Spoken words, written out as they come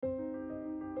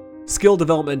Skill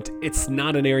development, it's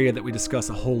not an area that we discuss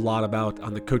a whole lot about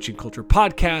on the Coaching Culture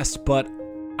podcast, but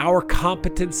our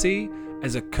competency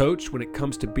as a coach when it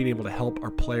comes to being able to help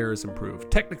our players improve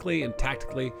technically and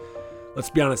tactically, let's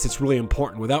be honest, it's really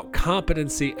important. Without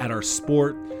competency at our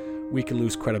sport, we can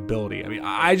lose credibility. I mean,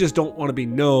 I just don't want to be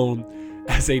known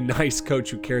as a nice coach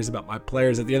who cares about my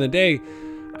players. At the end of the day,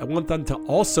 I want them to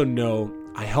also know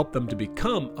I help them to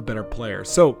become a better player.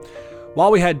 So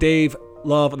while we had Dave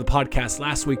Love on the podcast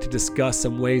last week to discuss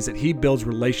some ways that he builds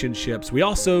relationships, we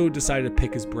also decided to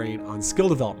pick his brain on skill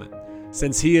development,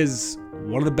 since he is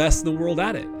one of the best in the world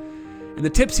at it. And the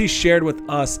tips he shared with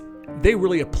us, they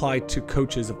really apply to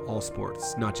coaches of all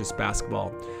sports, not just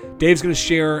basketball. Dave's going to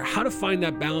share how to find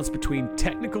that balance between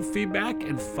technical feedback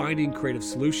and finding creative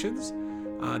solutions,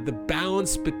 the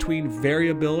balance between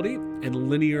variability and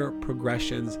linear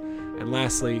progressions, and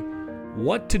lastly,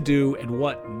 what to do and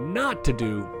what not to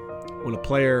do when a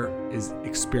player is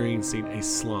experiencing a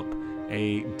slump,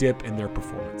 a dip in their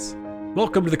performance.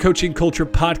 Welcome to the Coaching Culture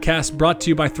Podcast, brought to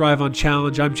you by Thrive on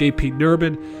Challenge. I'm JP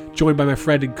Nurbin, joined by my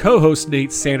friend and co-host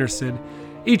Nate Sanderson.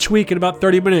 Each week in about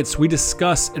 30 minutes, we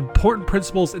discuss important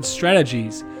principles and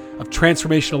strategies of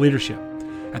transformational leadership.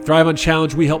 At Thrive on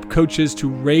Challenge, we help coaches to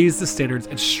raise the standards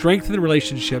and strengthen the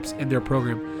relationships in their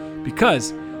program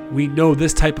because we know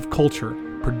this type of culture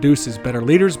produces better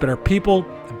leaders, better people,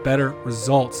 and better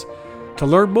results. To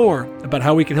learn more about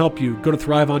how we can help you, go to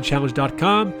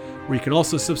thriveonchallenge.com, where you can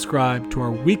also subscribe to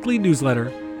our weekly newsletter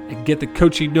and get the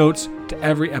coaching notes to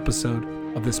every episode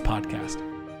of this podcast.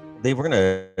 Dave, we're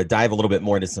going to dive a little bit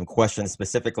more into some questions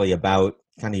specifically about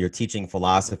kind of your teaching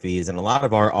philosophies. And a lot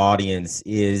of our audience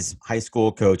is high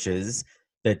school coaches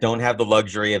that don't have the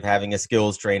luxury of having a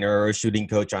skills trainer or a shooting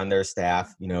coach on their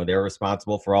staff. You know, they're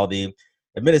responsible for all the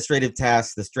administrative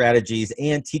tasks, the strategies,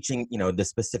 and teaching, the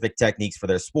specific techniques for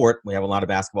their sport. We have a lot of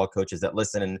basketball coaches that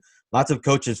listen, and lots of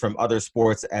coaches from other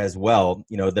sports as well,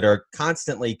 that are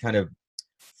constantly kind of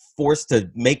forced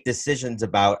to make decisions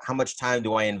about how much time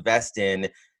do I invest in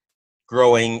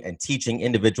growing and teaching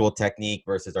individual technique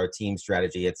versus our team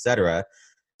strategy, et cetera.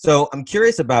 So I'm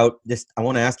curious about this. I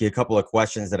want to ask you a couple of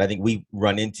questions that I think we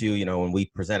run into, when we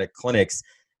present at clinics,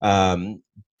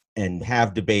 and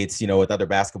have debates, with other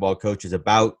basketball coaches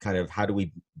about kind of how do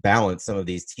we balance some of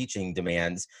these teaching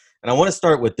demands. And I want to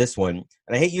start with this one.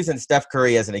 And I hate using Steph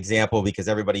Curry as an example because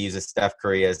everybody uses Steph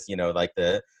Curry as, like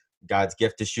the God's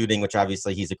gift to shooting, which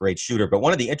obviously he's a great shooter. But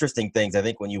one of the interesting things, I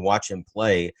think, when you watch him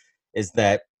play is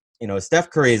that, Steph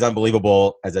Curry is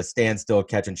unbelievable as a standstill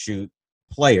catch and shoot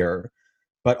player,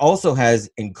 but also has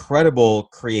incredible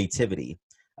creativity.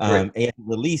 And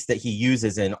release that he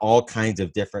uses in all kinds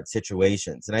of different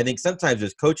situations. And I think sometimes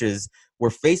as coaches, we're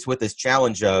faced with this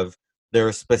challenge of there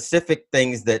are specific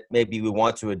things that maybe we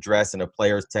want to address in a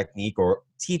player's technique or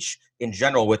teach in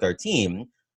general with our team.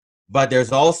 But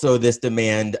there's also this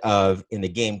demand of, in the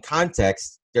game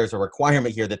context, there's a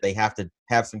requirement here that they have to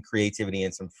have some creativity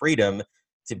and some freedom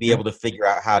to be able to figure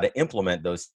out how to implement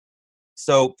those.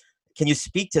 So can you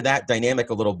speak to that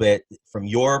dynamic a little bit from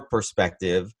your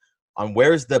perspective on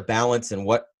where's the balance and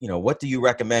what do you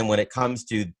recommend when it comes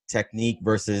to technique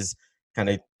versus kind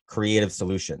of creative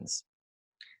solutions?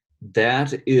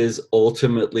 That is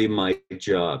ultimately my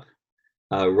job.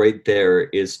 Right there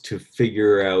is to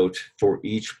figure out for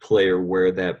each player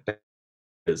where that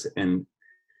is. And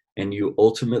you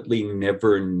ultimately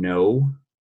never know.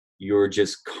 You're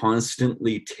just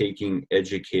constantly taking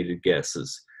educated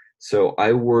guesses. So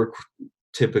I work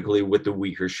typically with the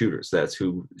weaker shooters. That's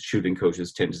who shooting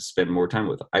coaches tend to spend more time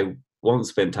with. I won't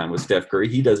spend time with Steph Curry.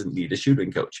 He doesn't need a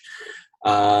shooting coach.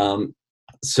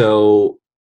 So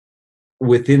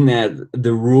within that,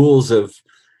 the rules of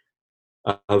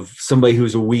somebody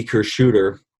who's a weaker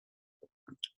shooter,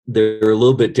 they're a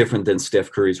little bit different than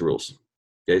Steph Curry's rules.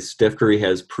 Okay, Steph Curry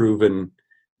has proven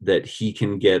that he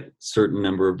can get certain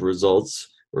number of results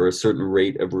or a certain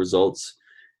rate of results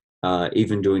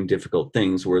even doing difficult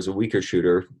things, whereas a weaker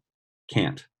shooter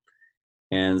can't.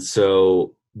 And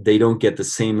so they don't get the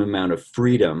same amount of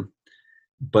freedom,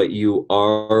 but you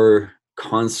are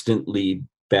constantly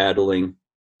battling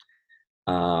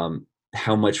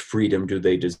how much freedom do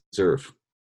they deserve.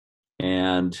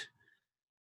 And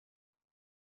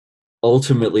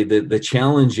ultimately, the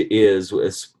challenge is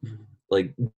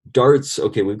like darts.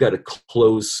 Okay, we've got a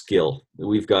closed skill.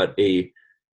 We've got a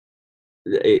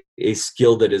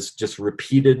skill that is just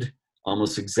repeated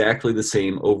almost exactly the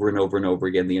same over and over and over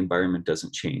again. The environment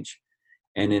doesn't change.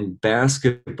 And in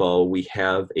basketball, we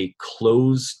have a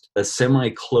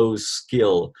semi-closed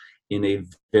skill in a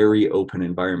very open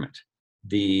environment.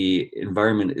 The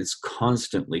environment is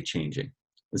constantly changing.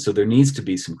 And so there needs to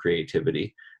be some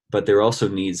creativity, but there also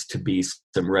needs to be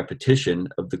some repetition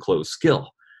of the closed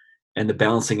skill. And the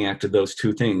balancing act of those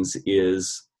two things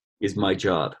is my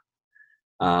job.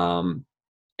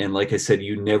 And like I said,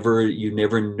 you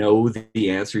never know the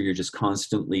answer. You're just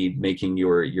constantly making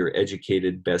your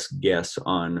educated best guess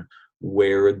on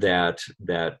where that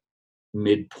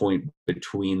midpoint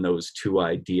between those two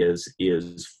ideas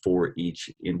is for each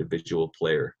individual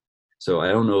player. So I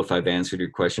don't know if I've answered your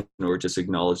question or just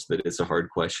acknowledged that it's a hard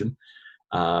question.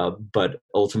 But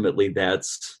ultimately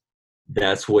that's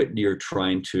what you're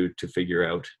trying to figure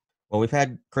out. Well, we've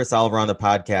had Chris Oliver on the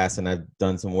podcast, and I've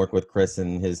done some work with Chris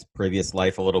in his previous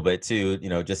life a little bit too,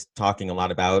 just talking a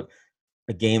lot about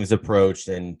a games approach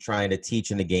and trying to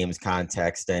teach in the games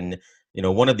context. And,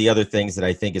 one of the other things that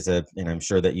I think is and I'm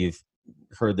sure that you've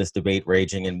heard this debate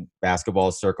raging in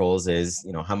basketball circles is,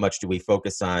 how much do we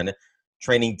focus on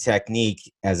training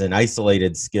technique as an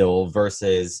isolated skill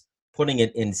versus putting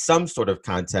it in some sort of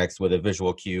context with a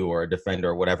visual cue or a defender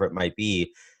or whatever it might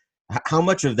be. How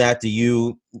much of that do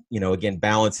you, again,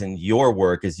 balance in your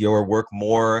work? Is your work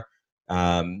more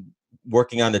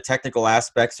working on the technical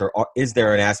aspects, or is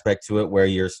there an aspect to it where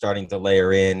you're starting to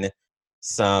layer in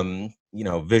some,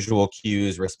 visual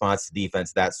cues, response to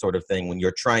defense, that sort of thing when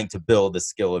you're trying to build the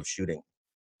skill of shooting?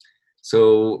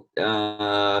 So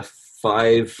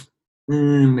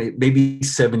maybe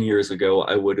 7 years ago,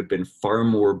 I would have been far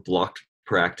more blocked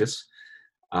practice,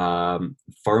 far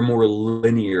more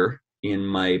linear in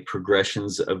my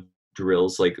progressions of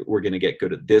drills. Like, we're going to get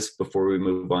good at this before we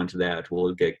move on to that.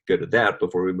 We'll get good at that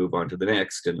before we move on to the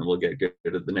next, and we'll get good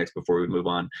at the next before we move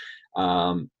on.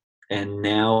 And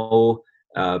now,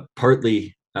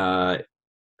 partly,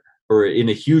 or in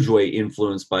a huge way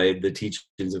influenced by the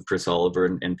teachings of Chris Oliver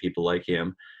and people like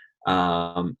him,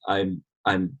 I'm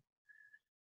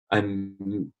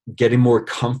getting more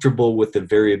comfortable with the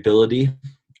variability,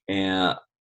 and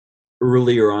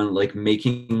earlier on, like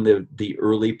making the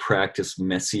early practice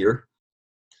messier,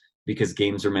 because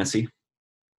games are messy,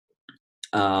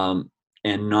 and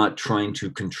not trying to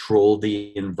control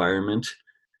the environment,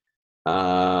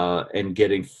 and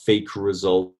getting fake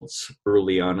results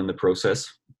early on in the process,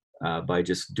 by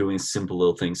just doing simple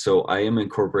little things. So I am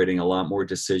incorporating a lot more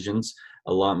decisions,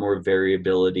 a lot more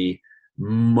variability,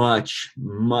 much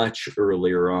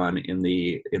earlier on in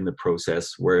the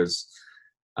process. Whereas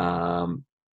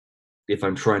if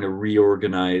I'm trying to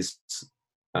reorganize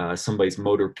somebody's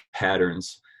motor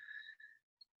patterns,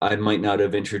 I might not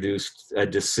have introduced a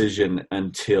decision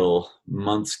until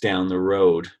months down the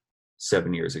road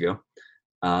 7 years ago.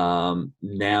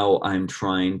 Now I'm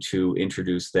trying to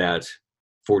introduce that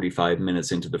 45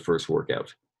 minutes into the first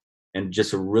workout, and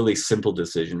just a really simple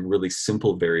decision, really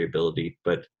simple variability,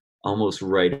 but almost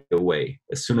right away.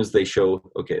 As soon as they show,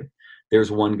 okay,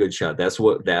 there's one good shot. That's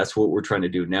what we're trying to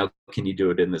do. Now, can you do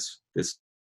it in this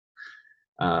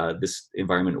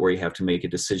environment where you have to make a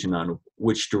decision on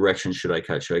which direction should I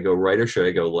cut? Should I go right or should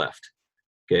I go left?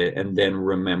 Okay, and then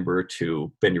remember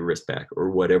to bend your wrist back,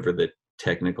 or whatever the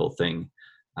technical thing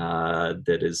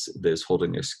that is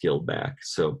holding their skill back.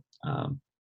 So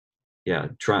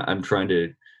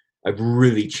I've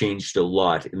really changed a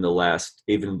lot in the last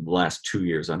 2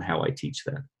 years on how I teach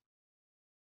that.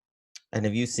 And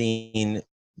have you seen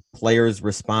players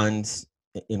respond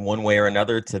in one way or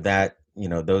another to that,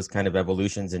 those kind of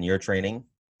evolutions in your training?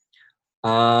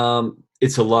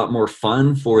 It's a lot more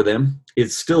fun for them.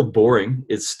 It's still boring.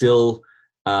 It's still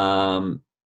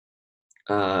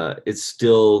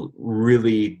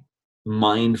really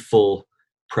mindful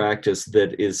practice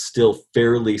that is still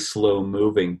fairly slow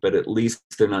moving, but at least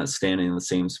they're not standing in the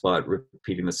same spot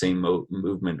repeating the same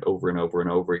movement over and over and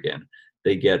over again.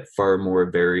 They get far more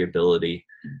variability,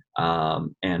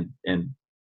 and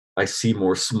I see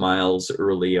more smiles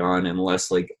early on and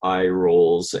less like eye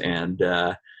rolls, and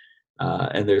there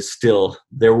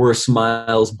were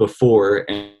smiles before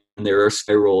and there are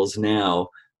eye rolls now.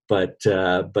 But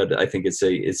I think it's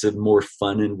a more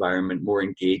fun environment, more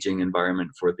engaging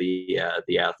environment for the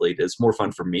athlete. It's more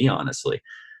fun for me, honestly,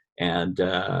 and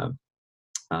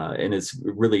it's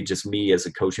really just me as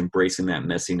a coach embracing that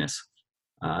messiness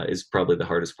is probably the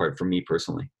hardest part for me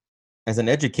personally. As an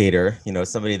educator,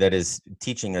 somebody that is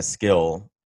teaching a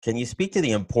skill, can you speak to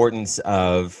the importance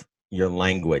of your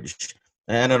language?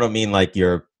 And I don't mean like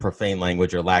your profane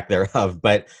language or lack thereof,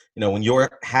 but, when you're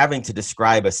having to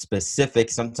describe a specific,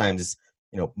 sometimes,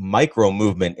 micro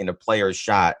movement in a player's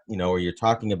shot, or you're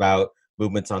talking about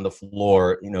movements on the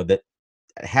floor, that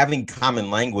having common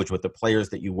language with the players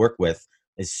that you work with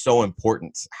is so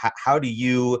important. How do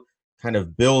you kind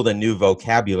of build a new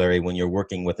vocabulary when you're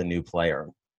working with a new player?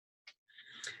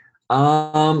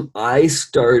 I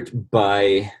start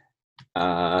by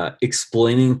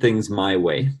explaining things my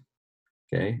way.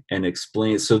 Okay, and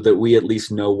explain so that we at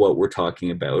least know what we're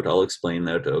talking about. I'll explain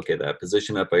that. Okay, that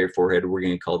position up by your forehead, we're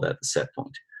going to call that the set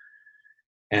point.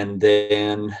 And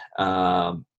then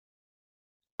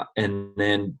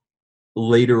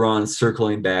later on,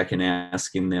 circling back and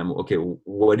asking them, okay,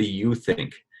 what do you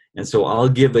think? And so I'll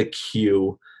give a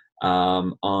cue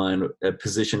on a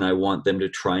position I want them to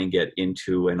try and get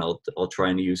into, and I'll try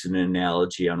and use an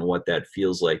analogy on what that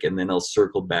feels like, and then I'll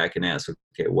circle back and ask,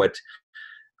 okay,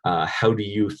 how do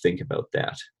you think about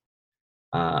that?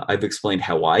 I've explained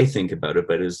how I think about it,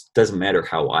 but it doesn't matter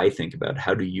how I think about it.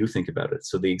 How do you think about it?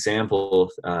 So the example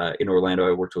in Orlando,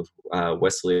 I worked with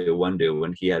Wesley Iwundu,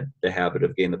 and he had the habit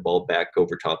of getting the ball back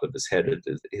over top of his head at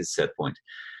his set point.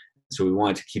 So we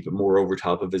wanted to keep it more over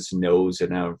top of his nose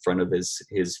and out in front of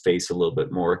his face a little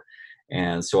bit more.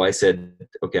 And so I said,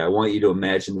 okay, I want you to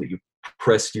imagine that you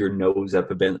pressed your nose up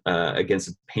against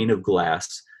a pane of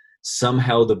glass.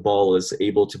 Somehow the ball is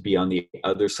able to be on the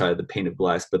other side of the pane of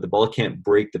glass, but the ball can't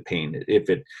break the pane. If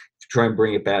you try and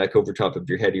bring it back over top of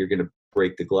your head, you're going to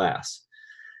break the glass.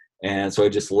 And so I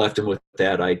just left him with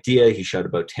that idea. He shot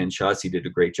about 10 shots. He did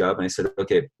a great job. And I said,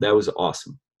 okay, that was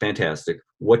awesome. Fantastic.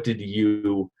 What did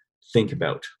you think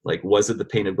about? Like, was it the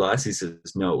pane of glass? He says,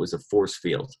 no, it was a force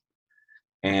field.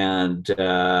 And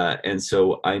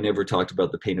so I never talked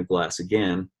about the pane of glass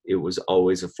again. It was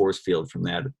always a force field from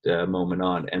that moment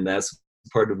on. And that's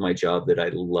part of my job that I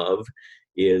love,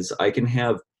 is I can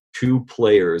have two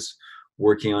players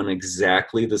working on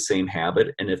exactly the same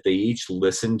habit. And if they each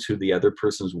listen to the other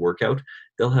person's workout,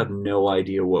 they'll have no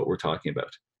idea what we're talking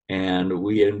about. And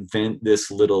we invent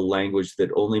this little language that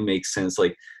only makes sense.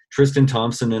 Like Tristan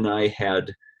Thompson and I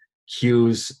had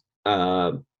cues.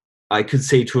 I could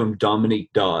say to him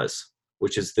Dominique Dawes,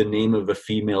 which is the name of a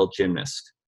female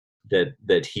gymnast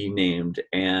that he named,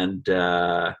 and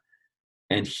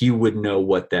he would know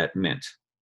what that meant.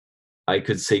 I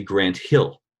could say Grant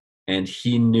Hill, and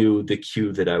he knew the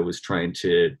cue that I was trying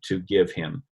to give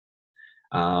him.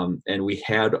 And we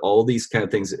had all these kind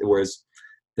of things. Whereas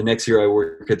the next year I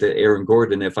work at the Aaron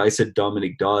Gordon, if I said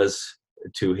Dominique Dawes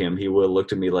to him, he would have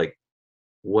looked at me like,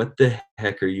 what the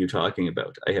heck are you talking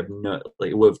about? I have no, like,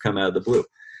 it would have come out of the blue.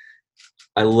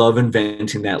 I love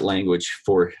inventing that language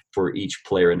for each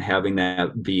player and having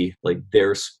that be like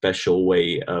their special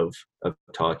way of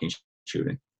talking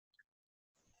shooting.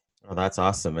 Oh, that's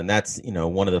awesome. And that's,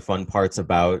 one of the fun parts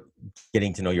about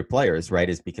getting to know your players, right?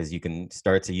 Is because you can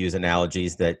start to use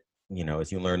analogies that,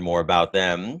 as you learn more about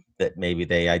them, that maybe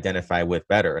they identify with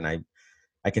better. And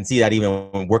I can see that even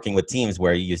when working with teams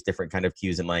where you use different kind of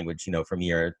cues and language, from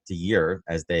year to year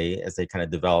as they kind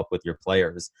of develop with your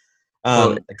players.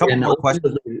 A couple more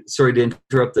questions. Sorry to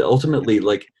interrupt. Ultimately,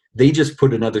 like, they just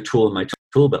put another tool in my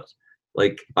tool belt.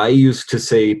 Like, I used to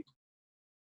say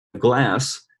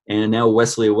glass, and now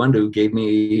Wesley Iwundu gave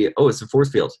me, it's a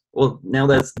force field. Well, now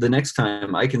that's the next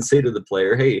time I can say to the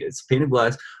player, hey, it's pane of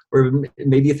glass, or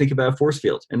maybe you think about a force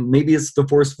field, and maybe it's the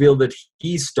force field that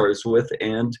he starts with,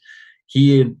 and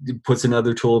he puts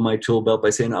another tool in my tool belt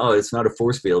by saying, it's not a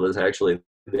force field, it's actually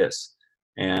this.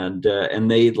 And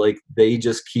they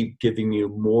just keep giving you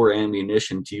more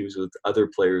ammunition to use with other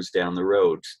players down the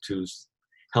road to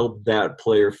help that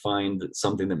player find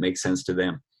something that makes sense to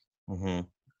them. Mm-hmm.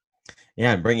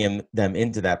 Yeah, and bringing them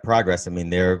into that progress. I mean,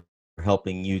 they're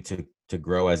helping you to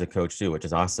grow as a coach too, which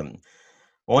is awesome.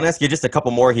 I want to ask you just a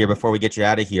couple more here before we get you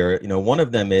out of here. One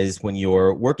of them is when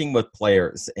you're working with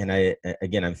players, and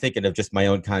I'm thinking of just my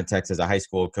own context as a high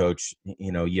school coach.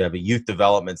 You have a youth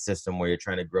development system where you're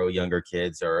trying to grow younger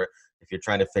kids, or if you're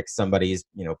trying to fix somebody's,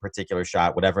 particular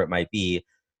shot, whatever it might be,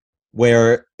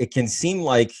 where it can seem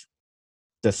like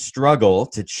the struggle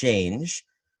to change,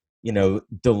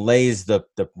 delays the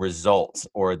result,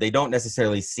 or they don't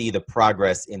necessarily see the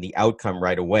progress in the outcome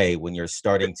right away when you're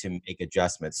starting to make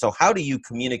adjustments. So how do you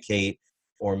communicate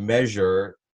or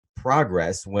measure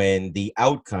progress when the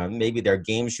outcome, maybe their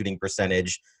game shooting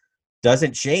percentage,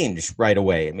 doesn't change right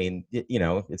away? I mean,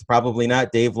 it's probably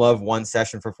not Dave Love one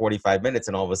session for 45 minutes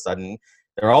and all of a sudden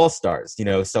they're all stars,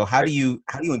 so how do you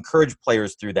encourage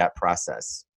players through that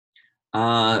process?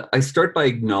 I start by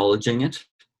acknowledging it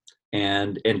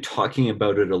and talking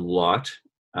about it a lot.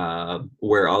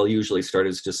 Where I'll usually start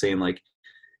is just saying, like,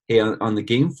 hey, on the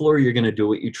game floor, you're going to do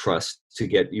what you trust to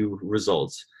get you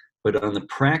results. But on the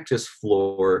practice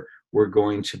floor, we're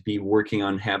going to be working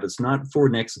on habits, not for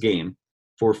next game,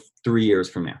 for 3 years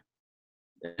from now.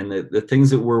 And the things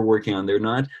that we're working on,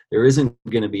 there isn't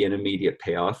going to be an immediate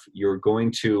payoff. You're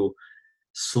going to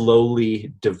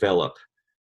slowly develop.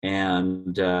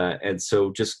 And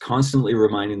so just constantly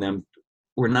reminding them,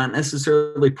 we're not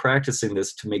necessarily practicing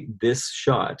this to make this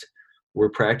shot. We're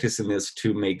practicing this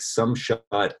to make some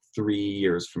shot 3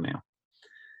 years from now.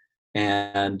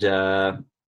 And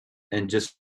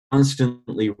just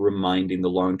constantly reminding the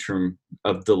long-term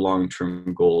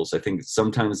goals. I think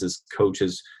sometimes as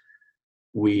coaches,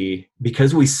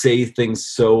 because we say things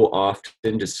so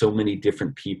often to so many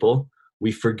different people,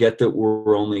 we forget that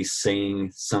we're only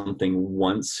saying something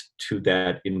once to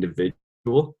that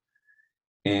individual.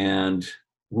 And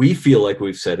we feel like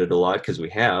we've said it a lot because we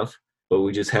have, but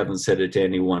we just haven't said it to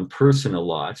any one person a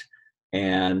lot.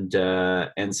 And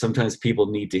sometimes people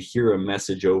need to hear a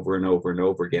message over and over and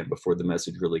over again before the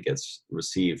message really gets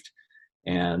received.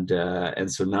 And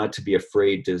so not to be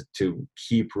afraid to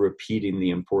keep repeating the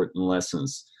important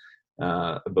lessons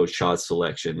about shot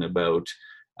selection, about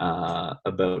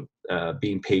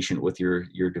being patient with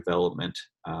your development.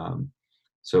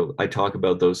 So I talk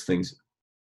about those things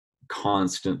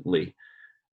constantly.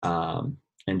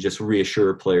 And just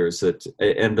reassure players that,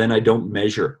 and then I don't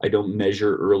measure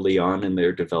early on in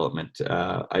their development.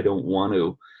 I don't want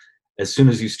to, as soon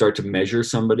as you start to measure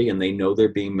somebody and they know they're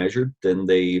being measured, then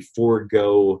they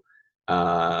forego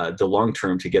the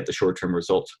long-term to get the short-term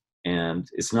result. And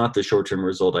it's not the short-term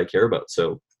result I care about.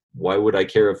 So why would I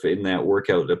care if in that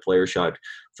workout a player shot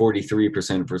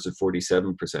 43% versus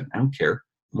 47%? I don't care.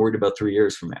 I'm worried about 3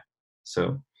 years from now.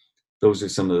 So those are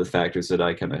some of the factors that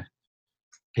I kind of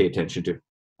pay attention to.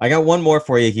 I got one more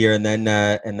for you here, and then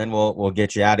we'll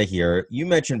get you out of here. You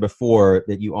mentioned before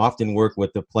that you often work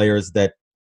with the players that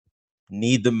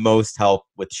need the most help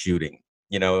with shooting,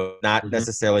 not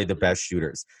necessarily the best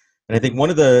shooters. And I think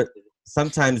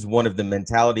sometimes one of the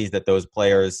mentalities that those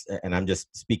players, and I'm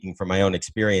just speaking from my own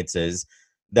experiences,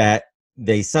 that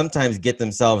they sometimes get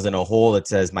themselves in a hole that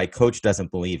says, my coach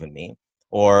doesn't believe in me,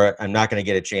 or I'm not going to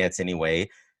get a chance anyway.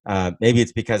 Maybe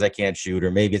it's because I can't shoot, or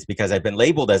maybe it's because I've been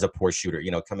labeled as a poor shooter,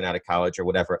 coming out of college or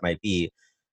whatever it might be.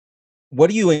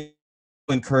 What do you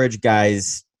encourage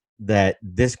guys that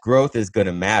this growth is going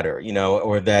to matter,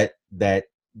 or that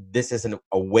this isn't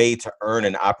a way to earn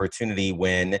an opportunity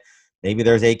when maybe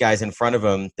there's 8 guys in front of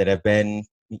them that have been,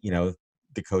 the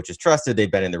coach is trusted,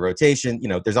 they've been in the rotation,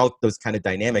 there's all those kind of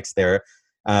dynamics there,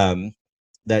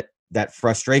 that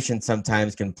frustration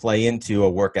sometimes can play into a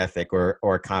work ethic or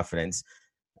a confidence.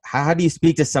 How do you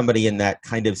speak to somebody in that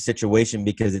kind of situation?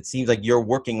 Because it seems like you're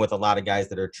working with a lot of guys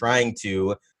that are trying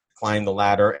to climb the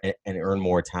ladder and earn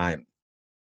more time.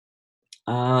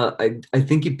 I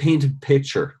think you paint a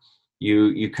picture.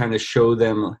 You kind of show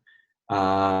them,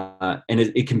 and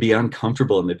it can be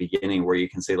uncomfortable in the beginning, where you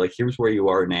can say, like, here's where you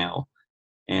are now,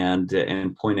 and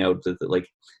point out that, like,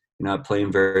 you're not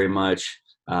playing very much.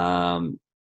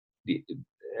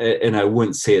 And I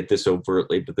wouldn't say it this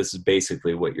overtly, but this is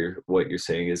basically what you're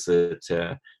saying, is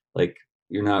that like,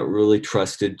 you're not really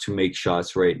trusted to make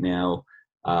shots right now.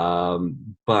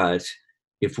 But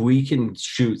if we can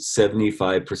shoot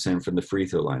 75% from the free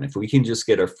throw line, if we can just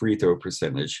get our free throw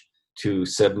percentage to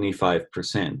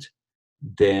 75%,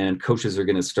 then coaches are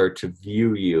going to start to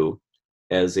view you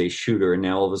as a shooter. And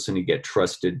now all of a sudden you get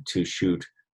trusted to shoot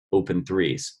open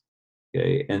threes.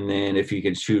 Okay. And then if you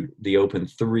can shoot the open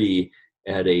three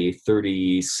at a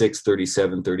 36,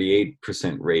 37,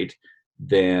 38% rate,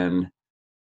 then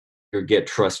you get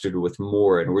trusted with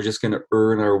more. And we're just going to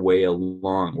earn our way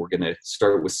along. We're going to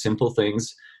start with simple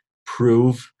things,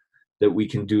 prove that we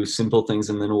can do simple things,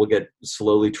 and then we'll get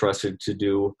slowly trusted to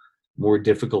do more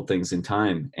difficult things in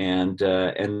time. And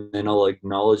then I'll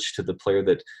acknowledge to the player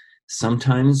that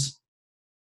sometimes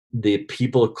the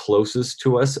people closest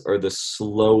to us are the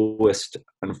slowest,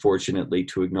 unfortunately,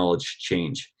 to acknowledge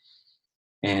change.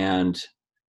 And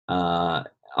I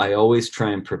always try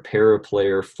and prepare a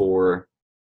player for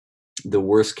the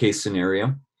worst case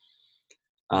scenario.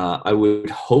 I would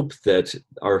hope that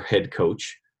our head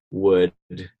coach would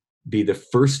be the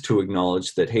first to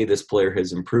acknowledge that, hey, this player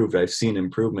has improved. I've seen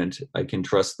improvement. I can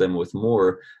trust them with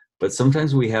more. But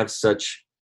sometimes we have such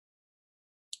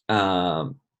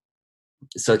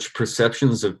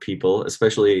perceptions of people,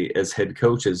 especially as head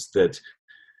coaches, that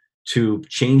to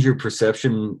change your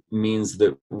perception means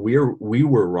that we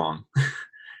were wrong.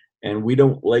 And we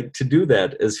don't like to do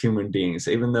that as human beings,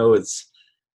 even though it's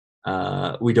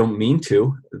we don't mean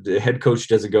to. The head coach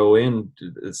doesn't go in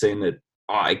saying that,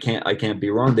 oh, I can't be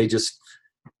wrong.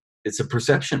 It's a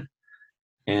perception,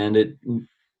 and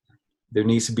there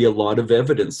needs to be a lot of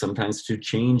evidence sometimes to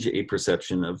change a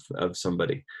perception of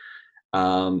somebody.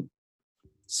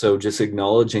 So just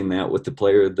acknowledging that with the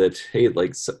player, that, hey,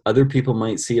 like, other people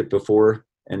might see it before,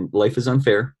 and life is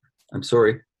unfair. I'm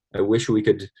sorry. I wish we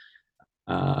could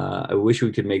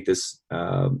make this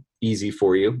easy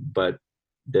for you, but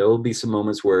there will be some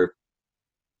moments where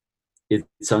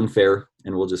it's unfair,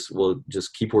 and we'll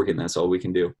just keep working. That's all we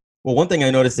can do. Well, one thing I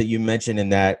noticed that you mentioned in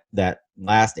that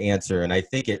last answer, and I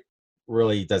think it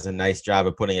really does a nice job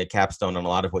of putting a capstone on a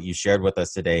lot of what you shared with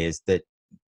us today, is that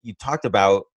you talked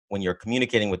about when you're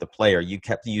communicating with the player, you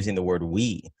kept using the word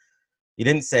we. You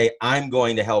didn't say, I'm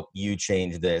going to help you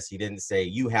change this. You didn't say,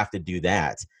 you have to do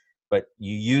that. But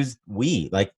you used we,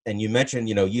 and you mentioned,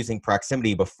 using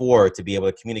proximity before to be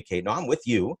able to communicate. No, I'm with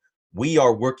you. We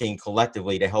are working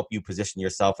collectively to help you position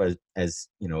yourself as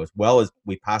well as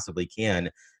we possibly can.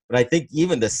 But I think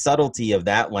even the subtlety of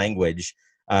that language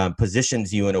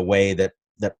positions you in a way that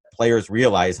players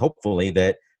realize, hopefully,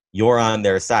 that you're on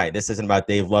their side. This isn't about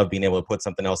Dave Love being able to put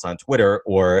something else on Twitter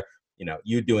or,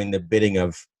 you doing the bidding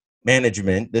of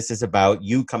management. This is about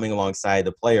you coming alongside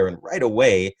the player. And right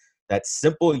away, that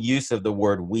simple use of the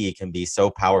word we can be so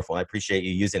powerful. I appreciate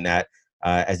you using that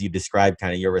as you described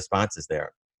kind of your responses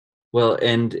there. Well,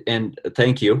 and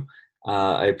thank you.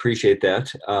 I appreciate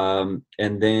that.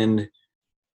 And then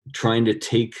trying to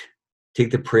take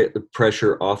the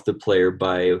pressure off the player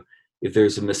by, if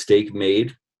there's a mistake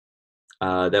made,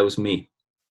 that was me.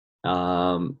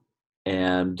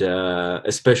 And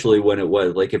especially when it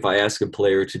was, like, if I ask a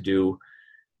player to do,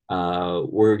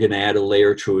 we're going to add a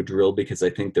layer to a drill because I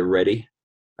think they're ready.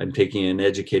 I'm taking an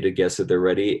educated guess that they're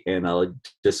ready, and I'll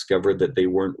discover that they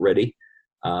weren't ready.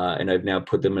 And I've now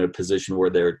put them in a position where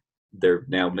they've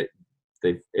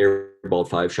airballed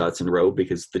 5 shots in a row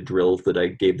because the drill that I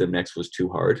gave them next was too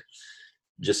hard.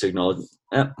 Just acknowledge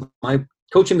my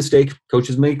coaching mistake.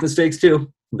 Coaches make mistakes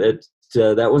too.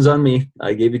 That one's on me.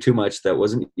 I gave you too much. That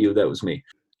wasn't you. That was me.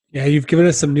 Yeah, you've given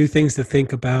us some new things to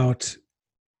think about.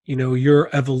 Your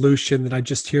evolution that I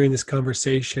just hearing this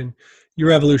conversation,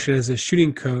 your evolution as a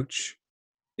shooting coach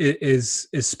is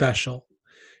special.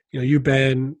 You've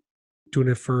been doing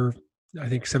it for, I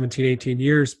think, 17, 18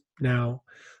 years now.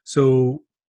 So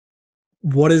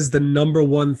what is the number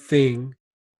one thing,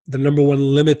 the number one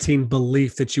limiting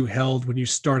belief that you held when you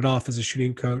started off as a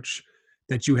shooting coach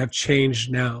that you have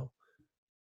changed now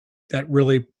that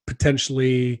really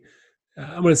potentially,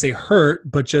 I'm going to say hurt,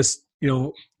 but just,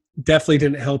 definitely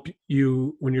didn't help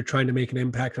you when you're trying to make an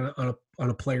impact on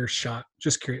a player's shot?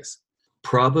 Just curious.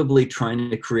 Probably trying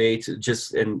to create,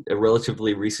 just a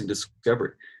relatively recent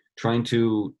discovery, trying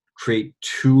to create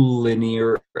too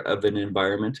linear of an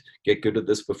environment. Get good at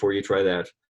this before you try that.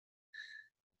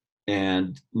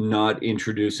 And not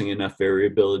introducing enough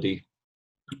variability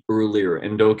earlier.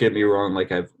 And don't get me wrong,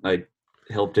 I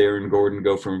helped Aaron Gordon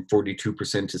go from 42%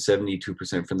 to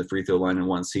 72% from the free throw line in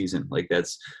one season.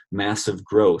 That's massive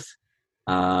growth.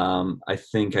 I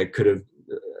think I could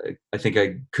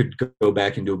go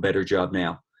back and do a better job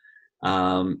now.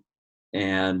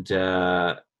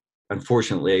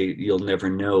 Unfortunately, you'll never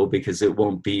know because it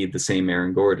won't be the same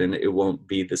Aaron Gordon. It won't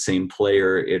be the same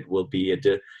player. It will be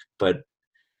but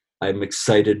I'm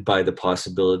excited by the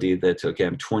possibility that, okay,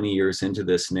 I'm 20 years into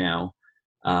this now.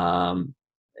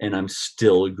 And I'm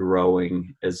still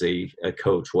growing as a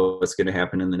coach. What's going to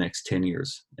happen in the next 10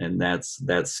 years? And that's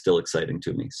still exciting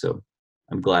to me. So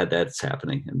I'm glad that's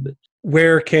happening.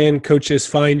 Where can coaches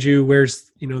find you?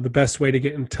 Where's, the best way to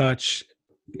get in touch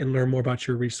and learn more about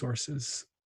your resources?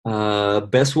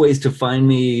 Best ways to find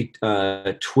me,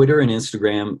 Twitter and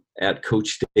Instagram at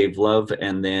Coach Dave Love.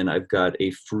 And then I've got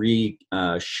a free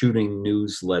shooting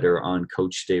newsletter on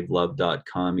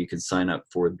CoachDaveLove.com. You can sign up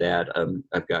for that.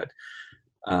 I've got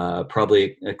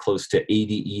probably close to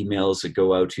 80 emails that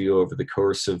go out to you over the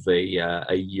course of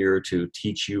a year to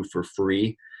teach you for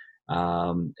free.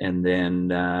 And then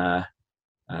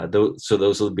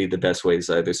those will be the best ways,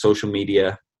 either social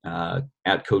media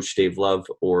at Coach Dave Love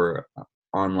or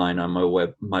online on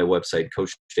my website,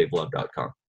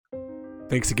 CoachDaveLove.com.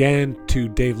 Thanks again to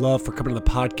Dave Love for coming on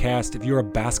the podcast. If you're a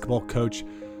basketball coach,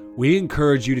 we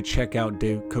encourage you to check out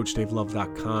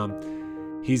CoachDaveLove.com.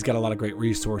 He's got a lot of great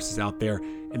resources out there.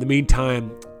 In the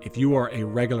meantime, if you are a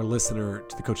regular listener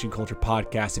to the Coaching Culture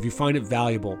podcast, if you find it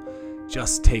valuable,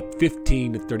 just take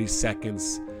 15 to 30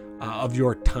 seconds of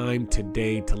your time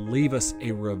today to leave us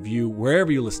a review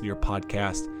wherever you listen to your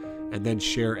podcast, and then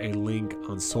share a link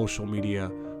on social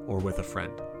media or with a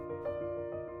friend.